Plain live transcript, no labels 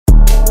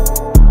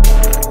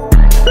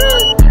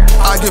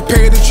get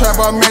paid to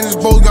trap, I manage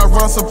both, got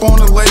runs up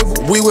on the label.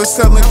 We was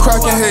selling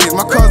crack and haze,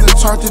 my cousin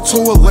turned it to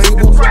a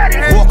label.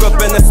 Walk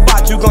up in the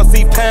spot, you gon'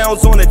 see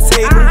pounds on the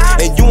table.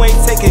 And you ain't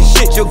taking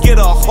shit, you'll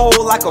get a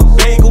hole like a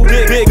bagel.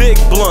 Big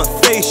blunt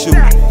facial,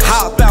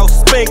 hopped out,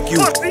 spank you.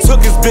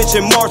 Took his bitch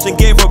in March and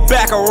gave her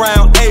back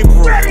around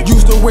April.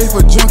 Used to wait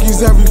for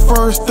junkies every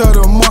first of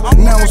the month.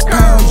 Now it's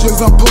pound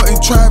jigs, I'm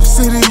putting Trap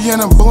City in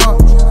a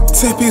blunt.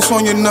 10 piece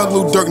on your nug,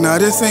 Lil Durk, now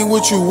this ain't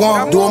what you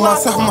want. Doing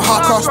myself, I'm a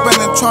hot car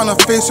spending, tryna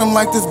face him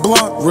like this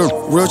blunt.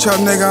 Real trap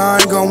nigga, I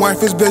ain't gon'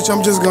 wife his bitch,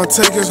 I'm just gon'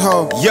 take his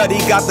hoe.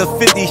 Yuddy got the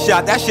 50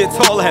 shot, that shit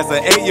tall as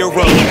an 8-year-old.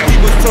 He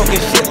was talking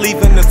shit,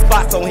 leaving the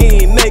spot, so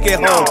he ain't make it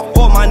home.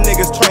 All my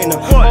niggas trainer,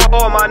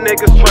 all my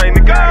niggas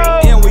trainer,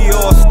 and we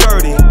all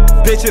sturdy.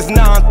 Bitches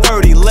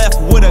 930,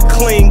 left with a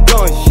clean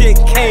gun, shit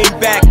came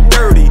back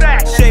dirty.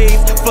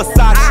 Shades,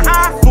 Versace,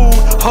 food,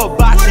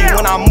 hibachi.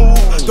 When I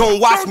move, don't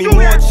watch me,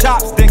 more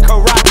chops than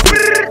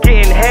karate.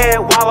 Getting head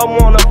while I'm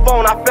on the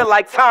phone, I feel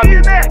like Tommy.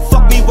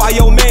 Fuck me while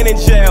your man in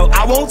jail,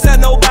 I won't tell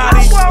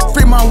nobody.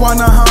 Free my wife,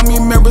 now how many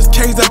members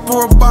caged up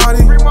for a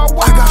body?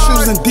 I got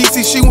shooters in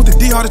DC, she went to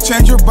DR to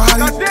change her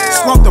body.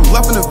 Slumped them,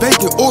 left in the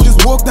vacant, or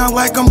just walk down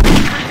like I'm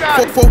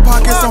four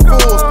pockets, I'm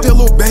full. Still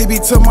little baby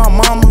to my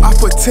mama, I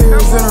put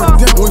tears in her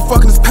dick. We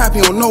fucking this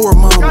pappy, don't know her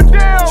mama.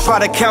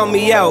 Try to count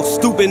me out,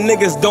 stupid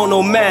niggas don't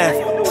know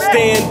math.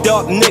 Stand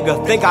up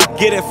nigga, think I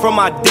get it from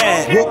my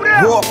dad.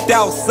 Walked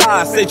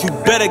outside, said you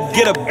better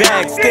get a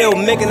bag. Still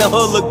making the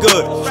hood look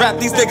good, trap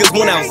these niggas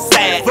went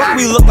outside. Fuck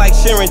we look like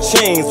sharing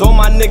chains, all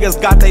my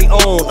niggas got they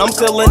own. I'm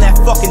still in that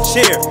fucking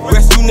chair,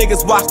 rest you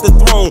niggas watch the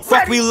throne.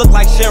 Fuck we look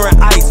like sharing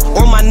ice,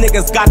 all my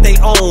niggas got they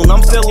own.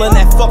 I'm still in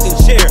that fucking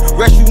chair,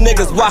 rest you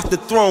niggas watch the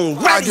throne.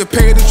 I get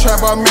paid to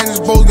trap, I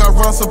manage both, got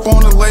runs up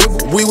on the label.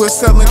 We was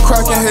selling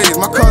crack and haze,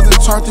 my cousin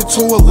turned it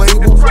to a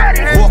label.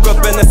 Walk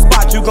up in the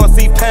spot, you gon'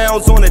 see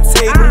pounds on the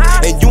table.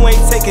 And you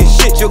ain't taking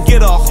shit, you'll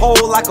get a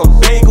hole like a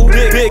bagel.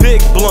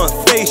 Big blunt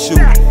facial,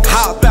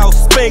 hopped out,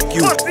 spank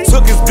you.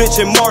 Took his bitch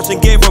in March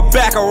and gave her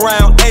back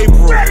around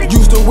April.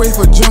 Used to wait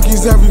for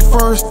junkies every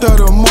first of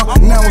the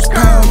month. Now it's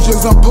pound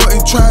jigs, I'm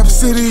putting Trap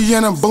City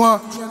in a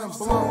blunt.